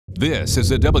This is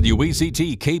a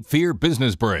WECT Cape Fear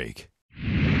Business Break.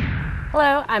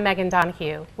 Hello, I'm Megan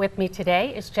Donahue. With me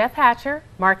today is Jeff Hatcher,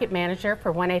 Market Manager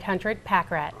for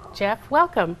 1-800-PACK-RAT. Jeff,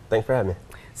 welcome. Thanks for having me.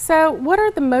 So, what are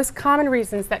the most common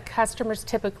reasons that customers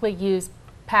typically use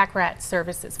PACK-RAT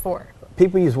services for?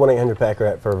 People use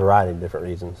 1-800-PACK-RAT for a variety of different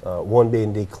reasons. One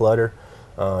being declutter.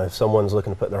 If someone's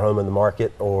looking to put their home in the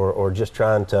market or just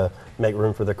trying to make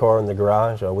room for their car in the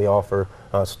garage, we offer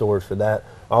storage for that.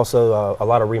 Also, a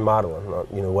lot of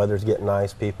remodeling. Whether it's getting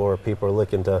nice, people are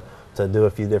looking to do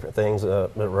a few different things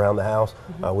around the house.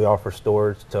 We offer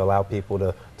storage to allow people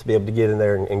to be able to get in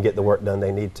there and get the work done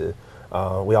they need to.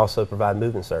 We also provide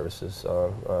moving services,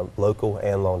 local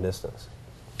and long distance.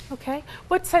 Okay.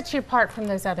 What sets you apart from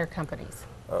those other companies?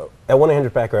 At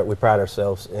 1-800-PACK-RAT, we pride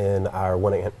ourselves in our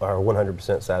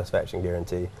 100% satisfaction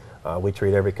guarantee. We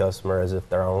treat every customer as if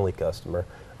they're our only customer.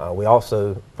 We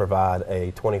also provide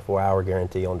a 24-hour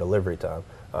guarantee on delivery time,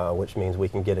 which means we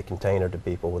can get a container to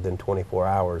people within 24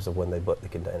 hours of when they book the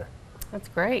container. That's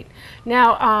great.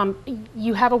 Now,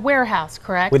 you have a warehouse,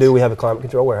 correct? We do. We have a climate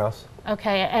control warehouse.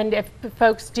 Okay, and if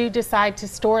folks do decide to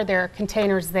store their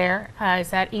containers there,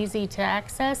 is that easy to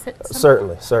access?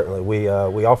 Certainly. We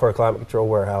offer a climate control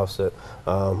warehouse that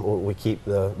we keep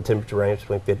the temperature range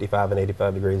between 55 and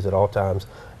 85 degrees at all times.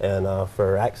 And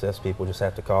for access, people just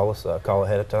have to call us, call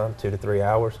ahead of time, 2 to 3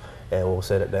 hours, and we'll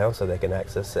set it down so they can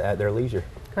access it at their leisure.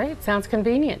 Great, sounds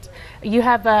convenient. You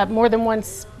have more than one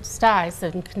size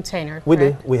in container, correct? We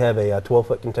do. We have a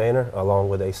 12-foot container along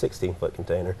with a 16-foot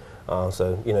container.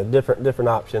 So different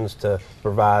options to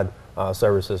provide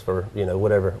services for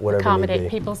whatever accommodate need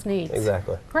be. people's needs.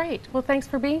 Exactly. Great. Well, thanks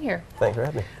for being here. Thanks for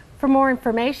having me. For more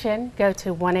information, go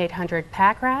to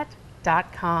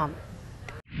 1-800-PACK-RAT.com.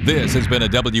 This has been a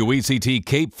WECT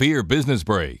Cape Fear Business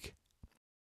Break.